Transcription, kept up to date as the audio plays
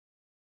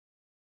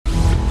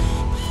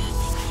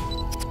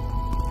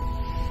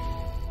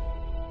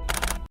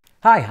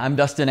Hi, I'm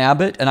Dustin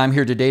Abbott, and I'm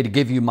here today to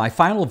give you my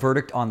final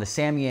verdict on the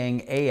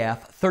Samyang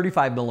AF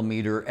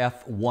 35mm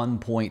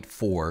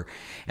f1.4,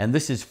 and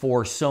this is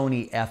for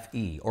Sony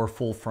FE, or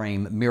full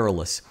frame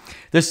mirrorless.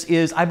 This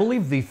is, I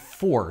believe, the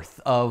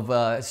fourth of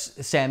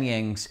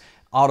Samyang's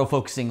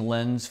autofocusing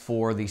lens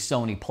for the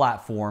Sony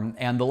platform,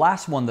 and the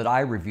last one that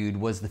I reviewed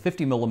was the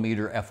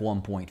 50mm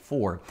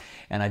f1.4,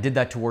 and I did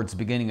that towards the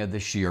beginning of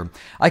this year.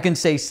 I can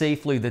say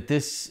safely that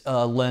this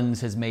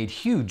lens has made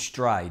huge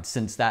strides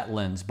since that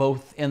lens,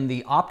 both in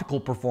the optical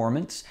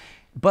performance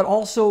but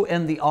also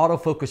in the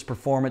autofocus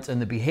performance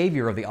and the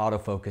behavior of the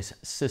autofocus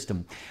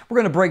system. We're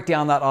going to break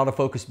down that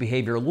autofocus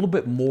behavior a little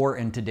bit more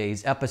in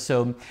today's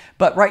episode,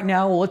 but right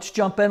now let's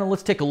jump in and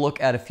let's take a look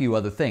at a few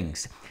other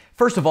things.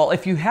 First of all,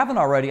 if you haven't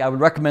already, I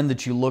would recommend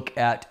that you look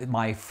at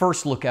my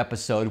first look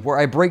episode where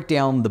I break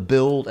down the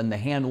build and the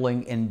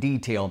handling in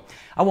detail.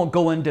 I won't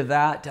go into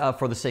that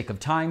for the sake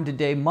of time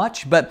today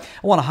much, but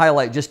I want to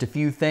highlight just a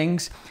few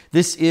things.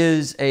 This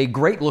is a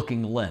great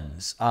looking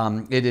lens.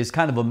 It is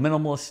kind of a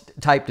minimalist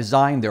type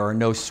design. There are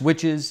no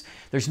switches.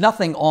 There's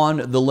nothing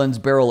on the lens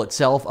barrel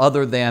itself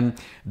other than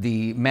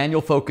the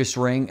manual focus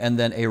ring and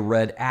then a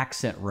red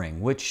accent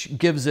ring, which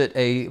gives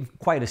it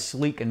quite a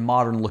sleek and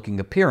modern looking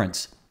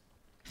appearance.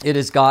 It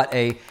has got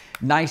a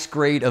nice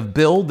grade of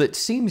build that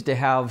seems to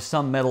have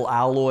some metal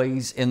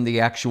alloys in the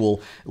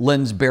actual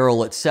lens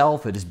barrel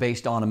itself. It is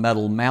based on a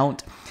metal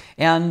mount.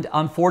 And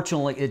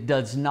unfortunately, it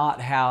does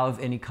not have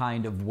any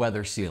kind of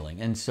weather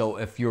sealing. And so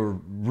if you're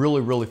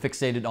really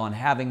fixated on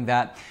having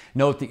that,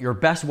 note that your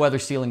best weather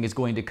sealing is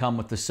going to come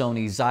with the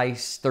Sony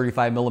Zeiss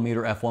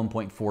 35mm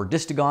f1.4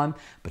 Distagon,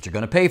 but you're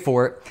going to pay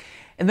for it.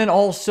 And then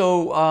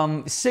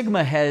also,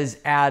 Sigma has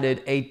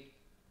added a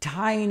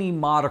tiny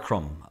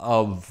modicum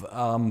of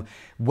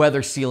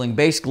weather sealing,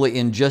 basically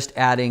in just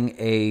adding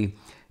a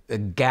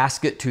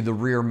gasket to the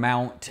rear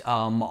mount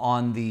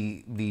on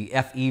the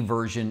FE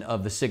version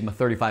of the Sigma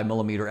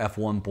 35mm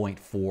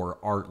f1.4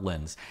 art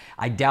lens.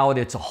 I doubt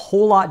it's a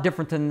whole lot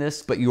different than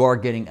this, but you are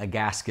getting a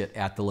gasket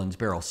at the lens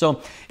barrel.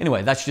 So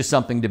anyway, that's just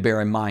something to bear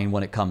in mind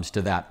when it comes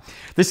to that.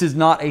 This is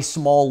not a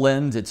small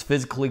lens. It's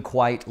physically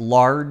quite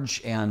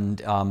large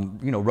and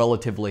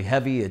relatively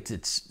heavy.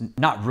 It's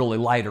not really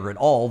lighter at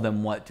all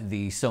than what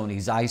the Sony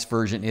Zeiss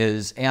version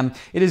is, and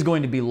it is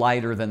going to be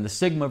lighter than the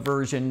Sigma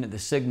version. The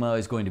Sigma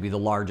is going to be the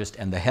largest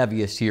and the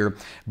heaviest here,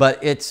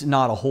 but it's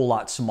not a whole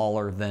lot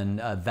smaller than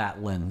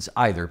that lens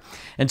either.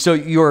 And so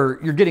you're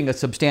getting a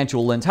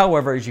substantial lens.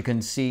 However, as you can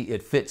see,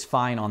 it fits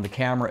fine on the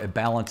camera, it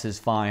balances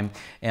fine,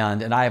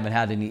 and I haven't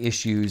had any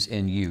issues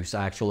in use.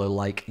 I actually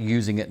like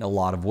using it in a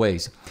lot of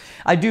ways.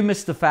 I do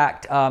miss the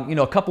fact,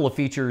 a couple of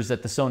features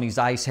that the Sony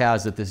Zeiss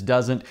has that this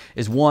doesn't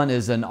is one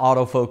is an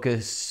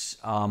autofocus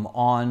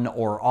on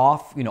or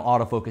off,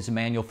 autofocus and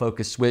manual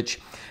focus switch.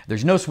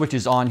 There's no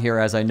switches on here,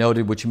 as I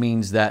noted, which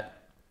means that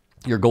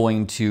you're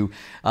going to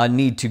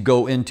need to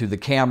go into the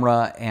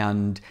camera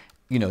and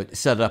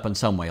set it up in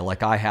some way.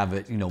 Like I have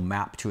it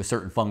mapped to a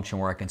certain function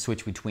where I can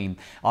switch between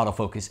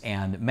autofocus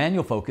and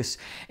manual focus.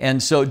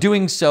 And so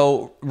doing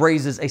so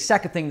raises a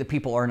second thing that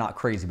people are not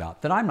crazy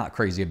about, that I'm not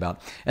crazy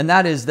about. And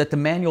that is that the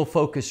manual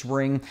focus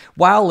ring,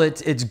 while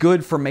it's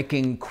good for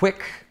making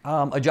quick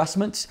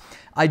adjustments,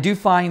 I do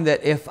find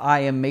that if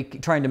I am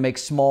trying to make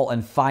small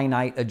and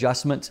finite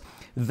adjustments,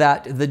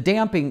 that the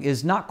damping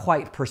is not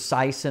quite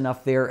precise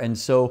enough there, and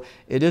so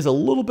it is a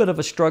little bit of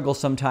a struggle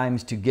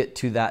sometimes to get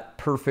to that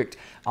perfect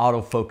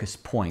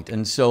autofocus point.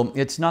 And so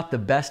it's not the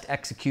best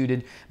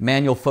executed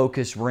manual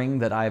focus ring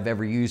that I've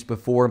ever used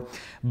before,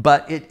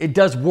 but it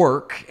does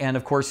work. And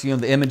of course, the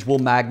image will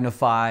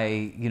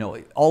magnify,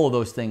 all of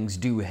those things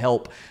do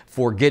help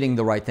for getting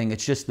the right thing.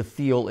 It's just the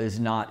feel is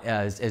not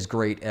as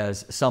great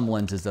as some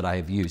lenses that I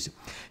have used.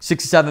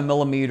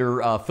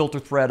 67mm filter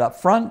thread up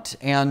front,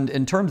 and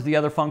in terms of the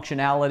other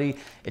functionality,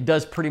 it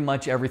does pretty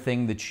much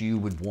everything that you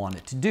would want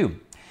it to do.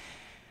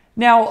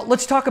 Now,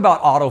 let's talk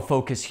about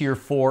autofocus here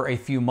for a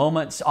few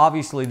moments.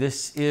 Obviously,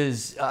 this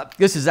is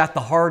at the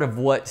heart of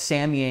what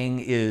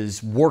Samyang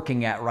is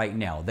working at right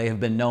now. They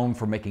have been known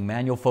for making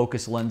manual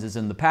focus lenses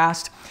in the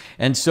past,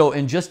 and so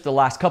in just the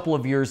last couple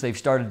of years, they've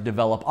started to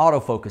develop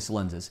autofocus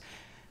lenses.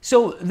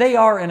 So they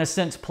are, in a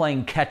sense,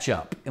 playing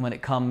catch-up when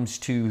it comes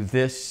to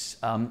this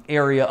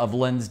area of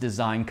lens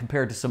design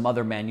compared to some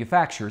other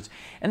manufacturers.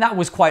 And that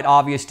was quite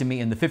obvious to me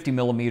in the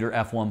 50mm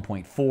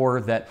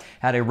f1.4 that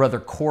had a rather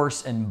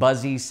coarse and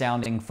buzzy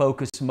sounding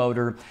focus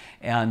motor,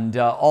 and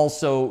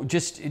also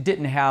just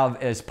didn't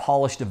have as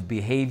polished of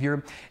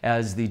behavior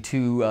as the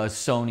two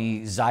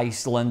Sony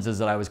Zeiss lenses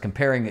that I was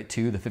comparing it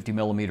to, the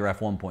 50mm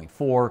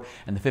f1.4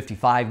 and the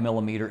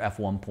 55mm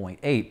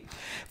f1.8.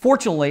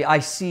 Fortunately, I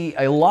see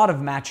a lot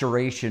of maturation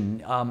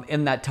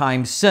in that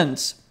time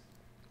since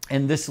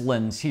in this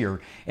lens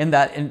here, in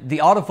that the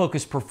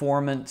autofocus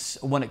performance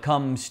when it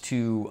comes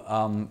to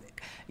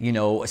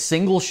A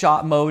single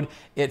shot mode,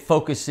 it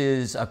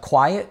focuses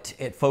quiet,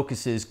 it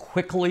focuses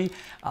quickly.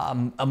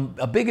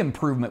 A big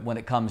improvement when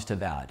it comes to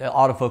that.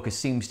 Autofocus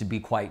seems to be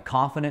quite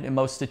confident in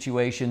most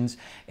situations,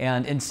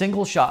 and in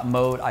single shot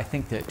mode, I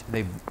think that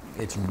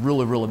it's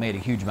really made a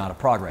huge amount of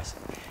progress.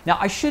 Now,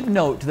 I should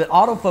note that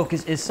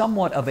autofocus is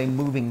somewhat of a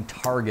moving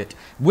target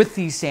with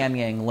these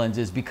Samyang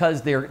lenses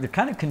because they're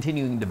kind of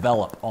continuing to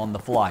develop on the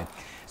fly.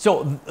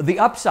 So the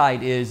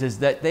upside is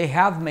that they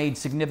have made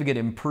significant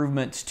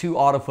improvements to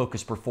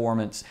autofocus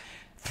performance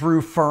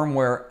through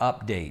firmware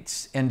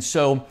updates. And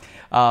so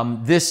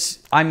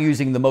I'm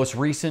using the most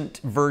recent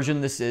version.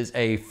 This is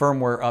a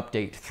firmware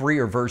update 3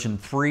 or version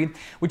 3,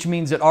 which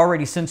means that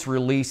already since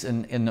release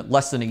in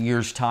less than a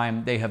year's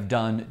time, they have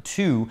done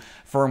 2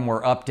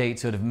 firmware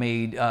updates that have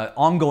made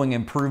ongoing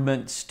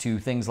improvements to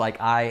things like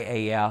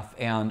IAF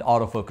and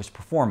autofocus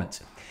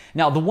performance.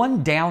 Now, the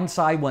one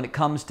downside when it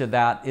comes to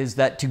that is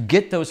that to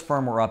get those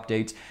firmware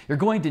updates, you're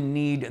going to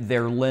need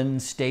their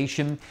lens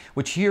station,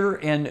 which here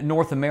in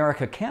North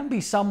America can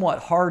be somewhat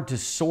hard to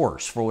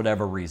source for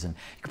whatever reason.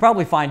 You can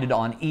probably find it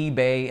on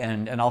eBay,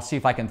 and I'll see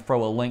if I can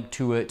throw a link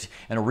to it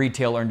and a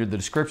retailer under the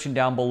description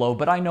down below.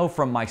 But I know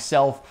from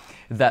myself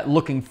that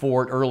looking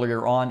for it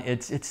earlier on,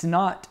 it's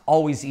not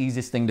always the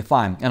easiest thing to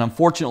find. And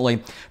unfortunately,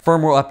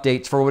 firmware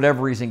updates, for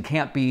whatever reason,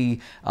 can't be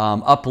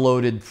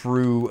uploaded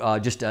through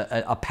just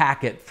a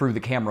packet through the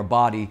camera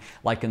body,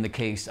 like in the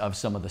case of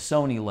some of the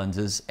Sony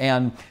lenses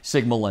and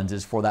Sigma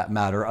lenses, for that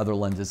matter, other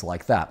lenses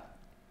like that.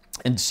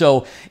 And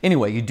so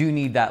anyway, you do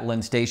need that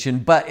lens station,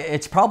 but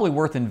it's probably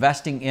worth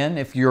investing in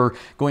if you're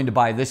going to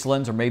buy this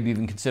lens, or maybe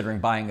even considering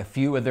buying a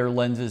few of their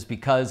lenses,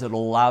 because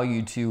it'll allow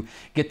you to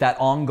get that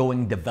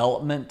ongoing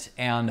development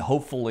and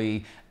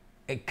hopefully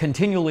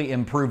continually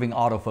improving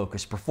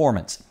autofocus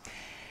performance.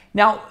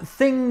 Now,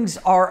 things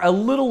are a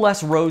little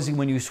less rosy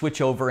when you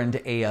switch over into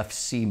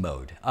AFC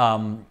mode.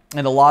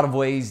 In a lot of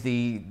ways,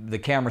 the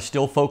camera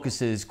still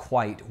focuses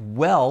quite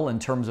well in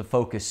terms of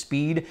focus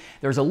speed.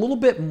 There's a little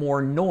bit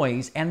more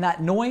noise, and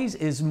that noise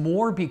is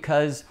more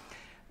because,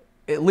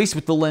 at least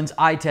with the lens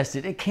I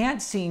tested, it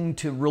can't seem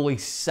to really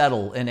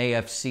settle in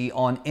AFC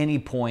on any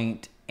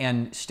point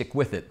and stick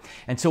with it.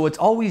 And so it's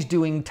always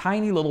doing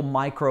tiny little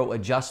micro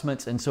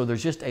adjustments, and so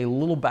there's just a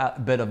little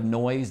bit of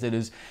noise that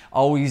is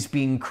always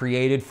being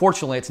created.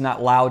 Fortunately, it's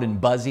not loud and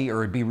buzzy,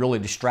 or it'd be really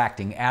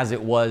distracting, as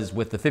it was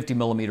with the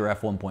 50mm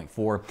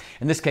f1.4.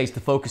 In this case,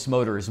 the focus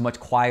motor is much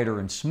quieter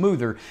and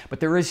smoother, but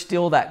there is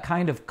still that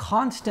kind of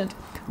constant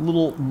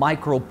little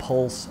micro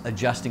pulse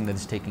adjusting that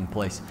is taking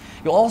place.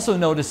 You'll also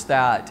notice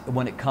that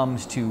when it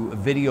comes to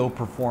video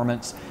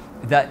performance,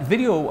 that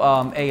video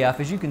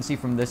AF, as you can see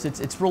from this,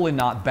 it's really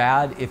not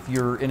bad if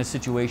you're in a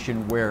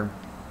situation where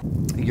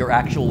your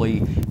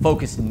actually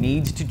focus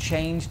needs to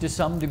change to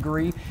some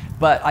degree.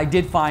 But I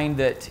did find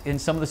that in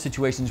some of the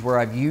situations where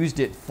I've used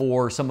it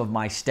for some of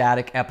my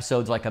static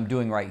episodes, like I'm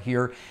doing right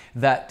here,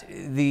 that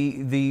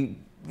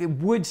it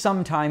would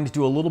sometimes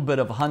do a little bit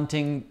of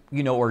hunting,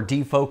 or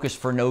defocus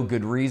for no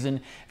good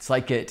reason. It's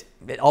like it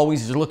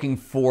always is looking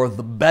for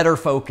the better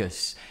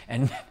focus,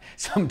 and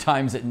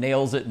sometimes it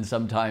nails it and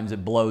sometimes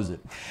it blows it.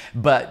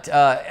 But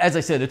as I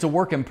said, it's a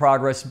work in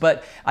progress,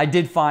 but I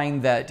did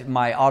find that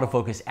my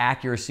autofocus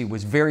accuracy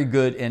was very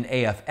good in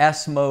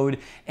AFS mode,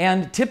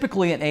 and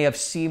typically in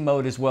AFC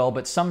mode as well,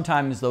 but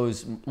sometimes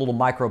those little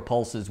micro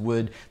pulses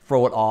would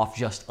throw it off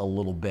just a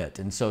little bit,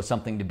 and so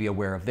something to be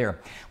aware of there.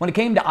 When it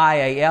came to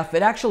IAF,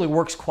 it actually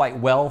works quite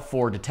well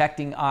for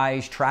detecting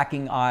eyes,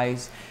 tracking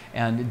eyes,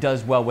 and it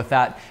does well with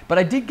that. But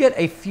I did get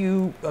a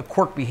few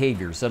quirk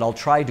behaviors that I'll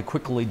try to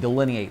quickly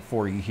delineate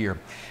for you here.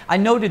 I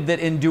noted that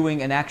in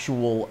doing an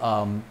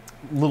actual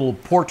little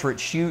portrait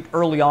shoot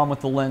early on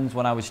with the lens,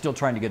 when I was still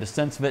trying to get a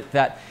sense of it,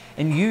 that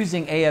in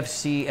using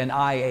AFC and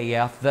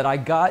IAF, that I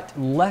got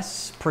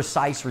less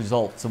precise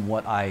results than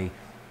what I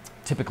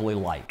typically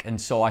like. And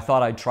so I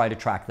thought I'd try to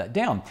track that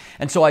down.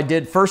 And so I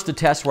did first a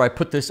test where I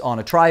put this on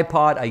a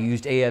tripod. I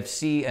used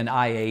AFC and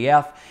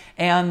IAF,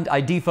 and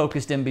I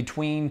defocused in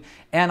between,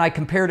 and I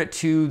compared it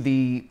to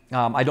the,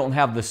 I don't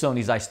have the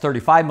Sony Zeiss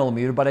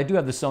 35mm, but I do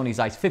have the Sony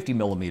Zeiss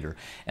 50mm.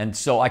 And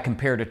so I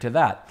compared it to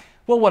that.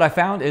 Well, what I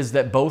found is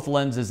that both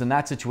lenses in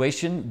that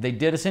situation, they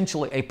did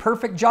essentially a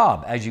perfect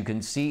job, as you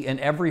can see,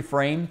 in every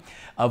frame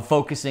of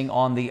focusing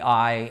on the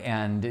eye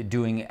and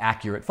doing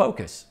accurate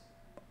focus.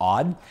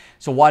 Odd.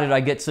 So why did I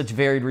get such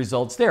varied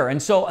results there?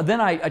 And so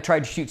then I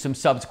tried to shoot some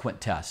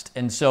subsequent tests.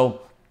 And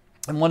so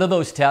in one of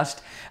those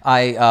tests,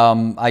 I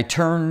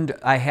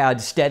had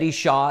steady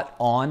shot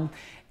on.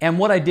 And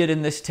what I did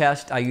in this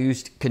test, I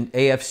used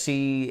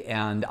AFC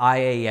and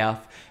IAF,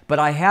 but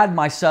I had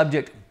my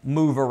subject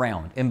move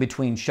around in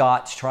between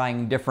shots,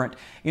 trying different,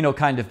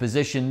 kind of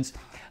positions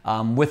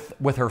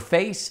with her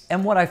face.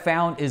 And what I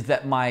found is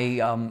that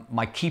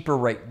my keeper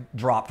rate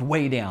dropped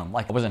way down.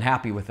 Like, I wasn't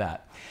happy with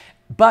that.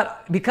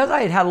 But because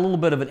I had a little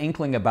bit of an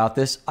inkling about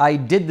this, I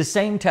did the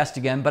same test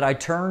again, but I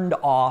turned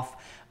off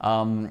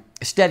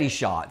steady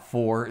shot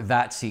for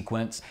that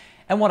sequence.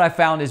 And what I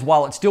found is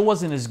while it still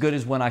wasn't as good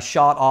as when I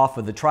shot off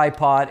of the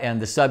tripod and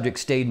the subject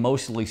stayed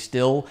mostly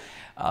still,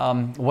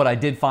 what I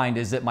did find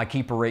is that my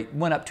keeper rate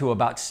went up to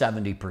about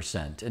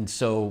 70%. And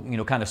so,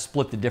 kind of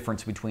split the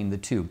difference between the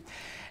two.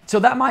 So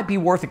that might be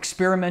worth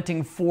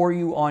experimenting for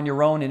you on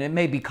your own, and it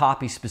may be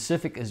copy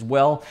specific as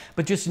well.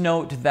 But just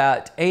note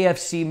that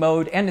AFC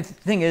mode, and the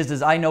thing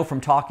is I know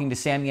from talking to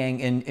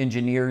Samyang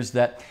engineers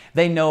that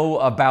they know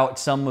about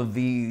some of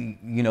the,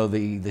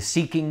 the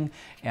seeking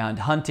and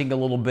hunting a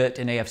little bit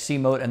in AFC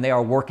mode, and they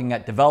are working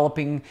at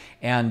developing,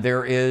 and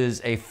there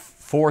is a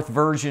fourth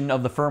version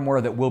of the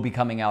firmware that will be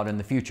coming out in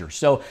the future.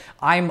 So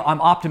I'm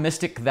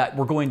optimistic that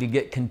we're going to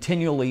get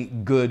continually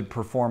good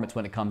performance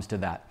when it comes to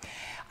that.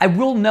 I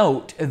will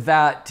note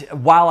that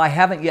while I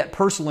haven't yet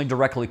personally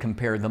directly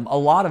compared them, a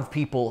lot of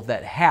people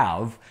that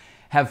have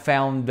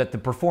found that the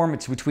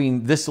performance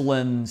between this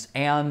lens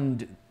and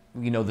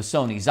the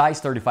Sony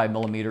Zeiss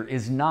 35mm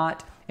is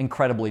not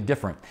incredibly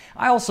different.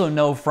 I also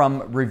know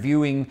from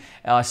reviewing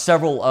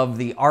several of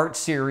the Art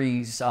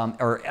Series,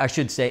 or I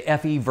should say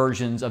FE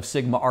versions of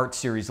Sigma Art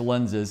Series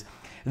lenses,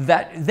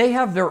 that they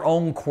have their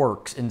own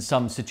quirks in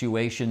some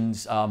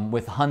situations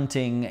with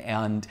hunting,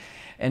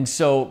 and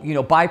so,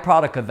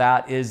 byproduct of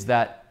that is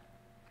that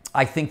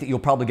I think that you'll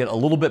probably get a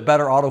little bit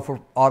better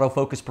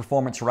autofocus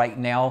performance right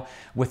now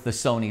with the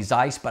Sony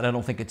Zeiss, but I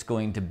don't think it's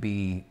going to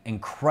be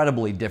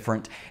incredibly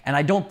different. And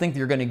I don't think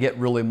you're going to get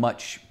really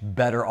much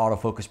better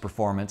autofocus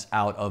performance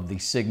out of the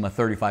Sigma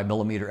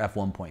 35mm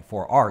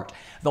f1.4 Art,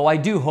 though I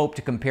do hope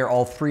to compare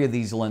all three of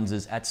these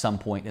lenses at some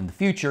point in the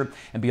future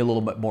and be a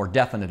little bit more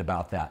definite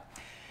about that.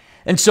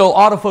 And so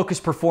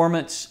autofocus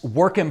performance,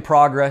 work in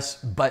progress,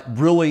 but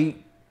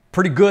really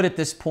pretty good at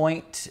this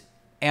point,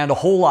 and a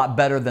whole lot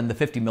better than the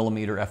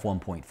 50mm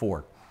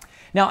f1.4.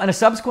 Now, in a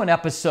subsequent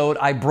episode,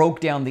 I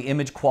broke down the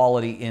image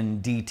quality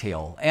in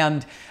detail,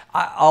 and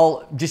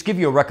I'll just give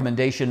you a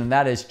recommendation, and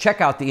that is check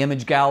out the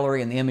image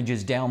gallery and the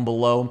images down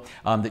below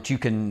that you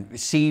can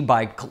see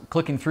by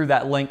clicking through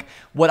that link.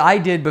 What I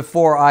did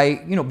before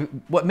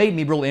what made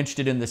me really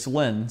interested in this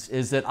lens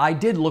is that I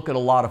did look at a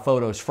lot of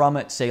photos from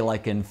it, say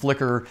like in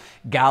Flickr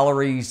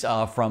galleries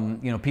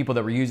from people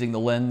that were using the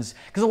lens,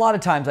 because a lot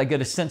of times I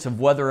get a sense of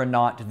whether or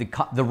not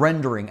the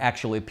rendering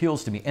actually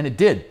appeals to me, and it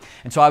did.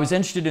 And so I was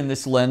interested in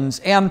this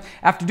lens, and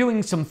after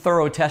doing some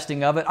thorough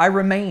testing of it, I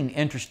remain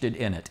interested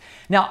in it.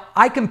 Now,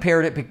 I compared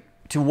it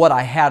to what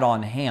I had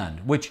on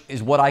hand, which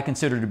is what I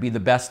consider to be the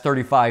best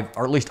 35,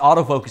 or at least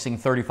autofocusing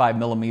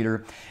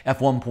 35mm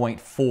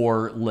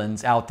f1.4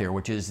 lens out there,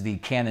 which is the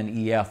Canon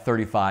EF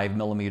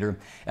 35mm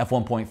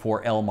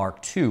f1.4 L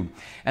Mark II.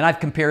 And I've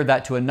compared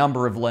that to a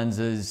number of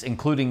lenses,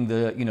 including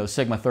the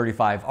Sigma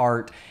 35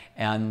 Art,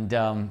 and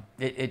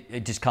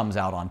it just comes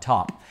out on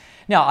top.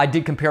 Now, I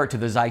did compare it to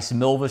the Zeiss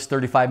Milvus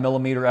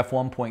 35mm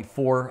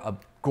f1.4, a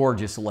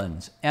gorgeous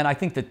lens. And I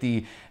think that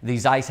the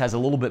Zeiss has a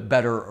little bit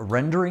better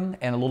rendering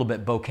and a little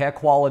bit bokeh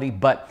quality,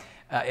 but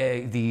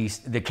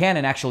the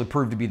Canon actually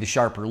proved to be the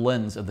sharper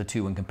lens of the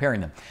two in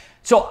comparing them.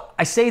 So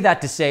I say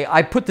that to say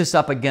I put this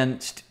up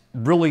against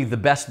really the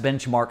best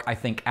benchmark I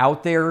think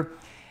out there,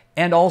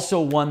 and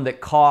also one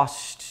that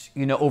costs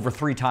over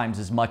 3 times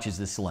as much as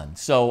this lens.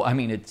 So I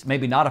mean, it's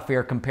maybe not a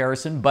fair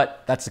comparison,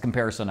 but that's the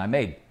comparison I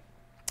made.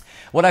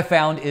 What I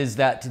found is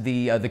that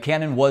the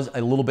Canon was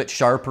a little bit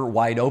sharper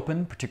wide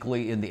open,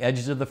 particularly in the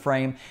edges of the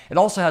frame. It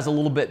also has a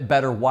little bit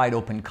better wide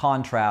open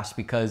contrast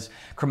because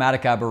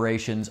chromatic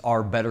aberrations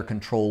are better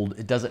controlled.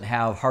 It doesn't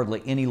have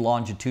hardly any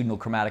longitudinal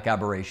chromatic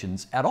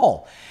aberrations at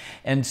all.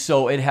 And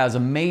so it has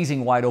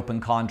amazing wide open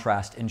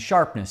contrast and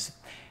sharpness.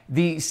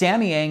 The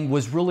Samyang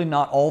was really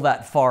not all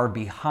that far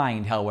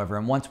behind, however,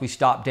 and once we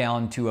stopped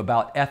down to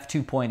about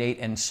f2.8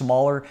 and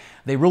smaller,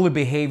 they really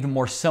behaved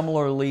more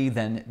similarly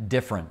than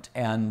different,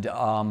 and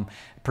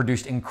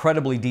produced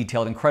incredibly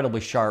detailed, incredibly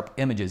sharp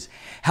images.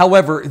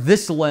 However,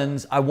 this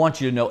lens, I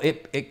want you to know,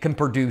 it can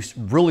produce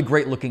really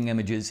great looking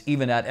images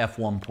even at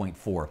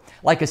f1.4.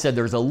 Like I said,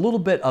 there's a little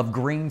bit of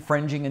green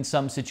fringing in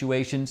some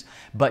situations,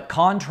 but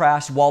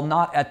contrast, while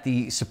not at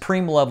the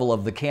supreme level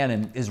of the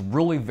Canon, is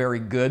really very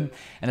good.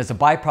 And as a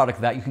byproduct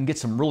of that, you can get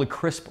some really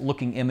crisp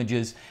looking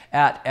images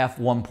at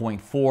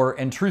f1.4.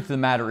 And truth of the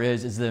matter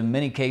is that in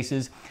many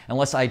cases,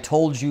 unless I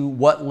told you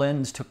what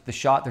lens took the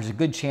shot, there's a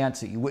good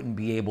chance that you wouldn't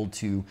be able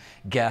to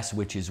guess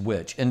which is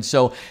which. And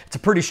so it's a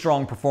pretty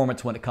strong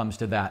performance when it comes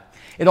to that.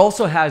 It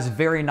also has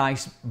very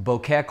nice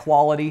bokeh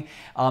quality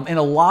in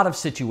a lot of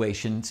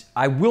situations.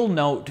 I will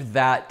note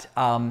that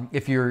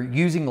if you're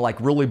using like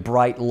really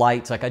bright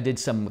lights, like I did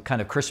some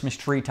kind of Christmas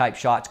tree type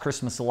shots,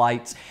 Christmas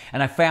lights,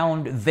 and I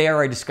found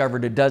there I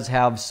discovered it does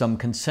have some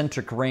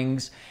concentric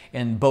rings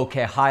in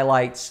bokeh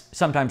highlights,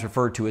 sometimes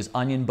referred to as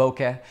onion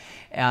bokeh.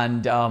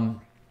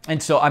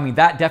 And so, I mean,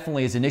 that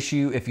definitely is an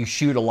issue if you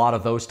shoot a lot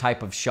of those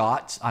type of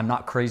shots. I'm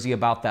not crazy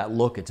about that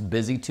look. It's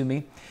busy to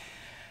me.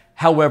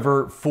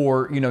 However,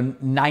 for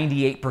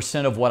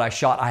 98% of what I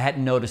shot, I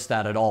hadn't noticed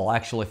that at all. I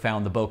actually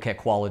found the bokeh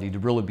quality to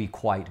really be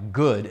quite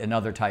good in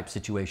other type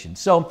situations.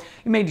 So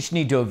you may just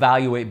need to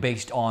evaluate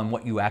based on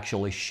what you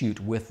actually shoot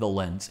with the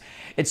lens.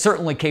 It's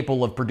certainly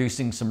capable of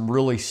producing some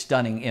really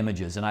stunning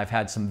images, and I've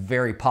had some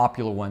very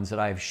popular ones that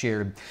I have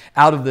shared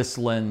out of this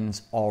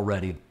lens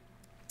already.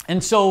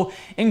 And so,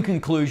 in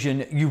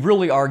conclusion, you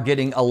really are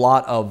getting a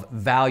lot of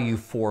value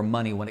for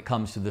money when it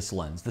comes to this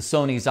lens. The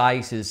Sony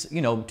Zeiss is,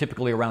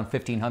 typically around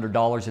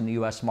 $1,500 in the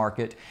US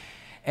market.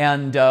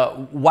 And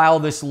while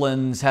this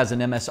lens has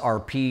an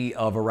MSRP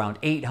of around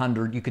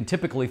 $800, you can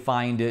typically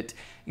find it,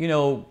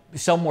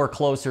 somewhere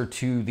closer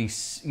to the,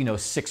 $600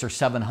 or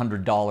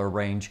 $700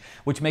 range,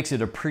 which makes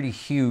it a pretty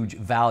huge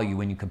value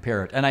when you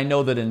compare it. And I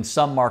know that in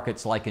some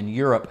markets, like in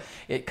Europe,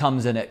 it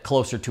comes in at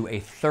closer to a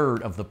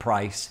third of the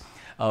price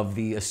of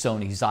the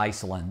Sony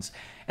Zeiss lens.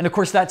 And of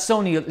course, that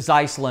Sony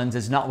Zeiss lens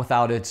is not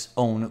without its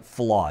own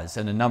flaws.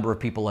 And a number of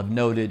people have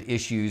noted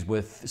issues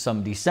with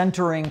some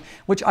decentering,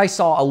 which I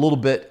saw a little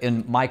bit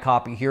in my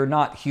copy here.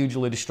 Not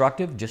hugely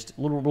destructive, just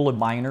a little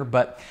minor.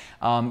 But,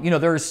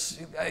 there's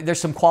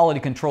some quality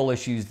control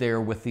issues there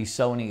with the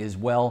Sony as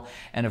well.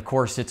 And of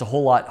course, it's a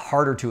whole lot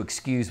harder to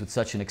excuse with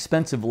such an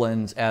expensive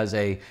lens as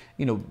a,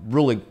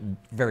 really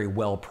very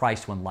well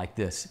priced one like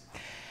this.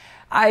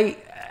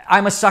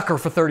 I'm a sucker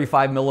for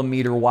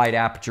 35mm wide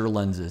aperture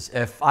lenses.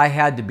 If I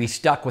had to be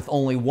stuck with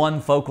only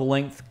one focal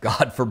length,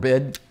 God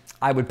forbid,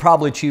 I would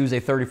probably choose a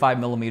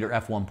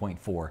 35mm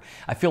f1.4.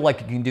 I feel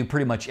like you can do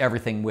pretty much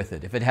everything with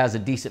it. If it has a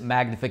decent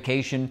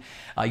magnification,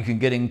 you can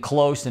get in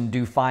close and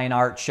do fine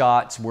art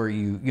shots where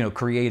you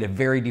create a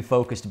very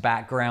defocused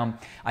background.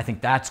 I think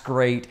that's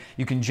great.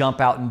 You can jump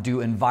out and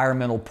do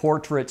environmental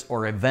portraits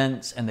or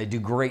events, and they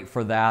do great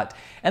for that.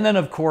 And then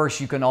of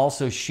course you can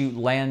also shoot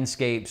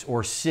landscapes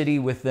or city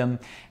with them.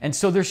 And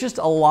so there's just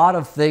a lot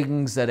of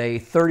things that a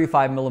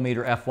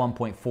 35mm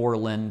f1.4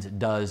 lens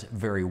does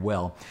very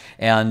well.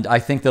 And I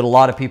think that a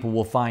lot of people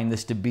will find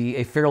this to be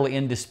a fairly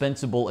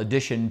indispensable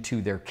addition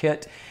to their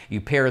kit. You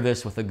pair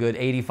this with a good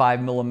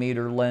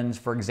 85mm lens,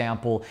 for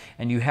example,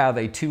 and you have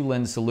a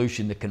two-lens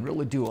solution that can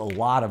really do a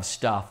lot of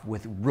stuff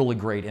with really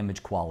great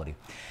image quality.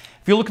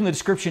 If you look in the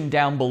description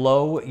down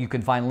below, you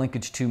can find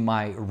linkage to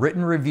my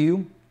written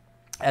review.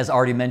 As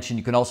already mentioned,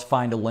 you can also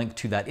find a link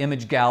to that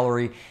image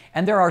gallery,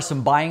 and there are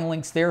some buying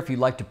links there if you'd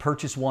like to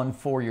purchase one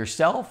for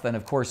yourself. And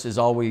of course, as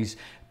always,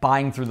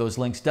 buying through those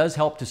links does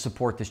help to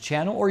support this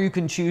channel, or you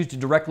can choose to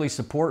directly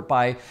support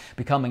by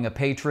becoming a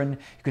patron.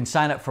 You can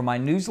sign up for my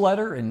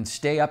newsletter and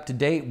stay up to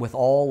date with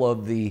all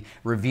of the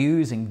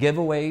reviews and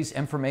giveaways,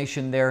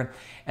 information there.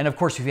 And of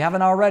course, if you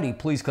haven't already,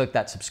 please click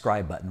that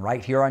subscribe button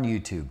right here on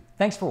YouTube.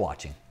 Thanks for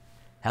watching.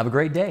 Have a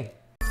great day.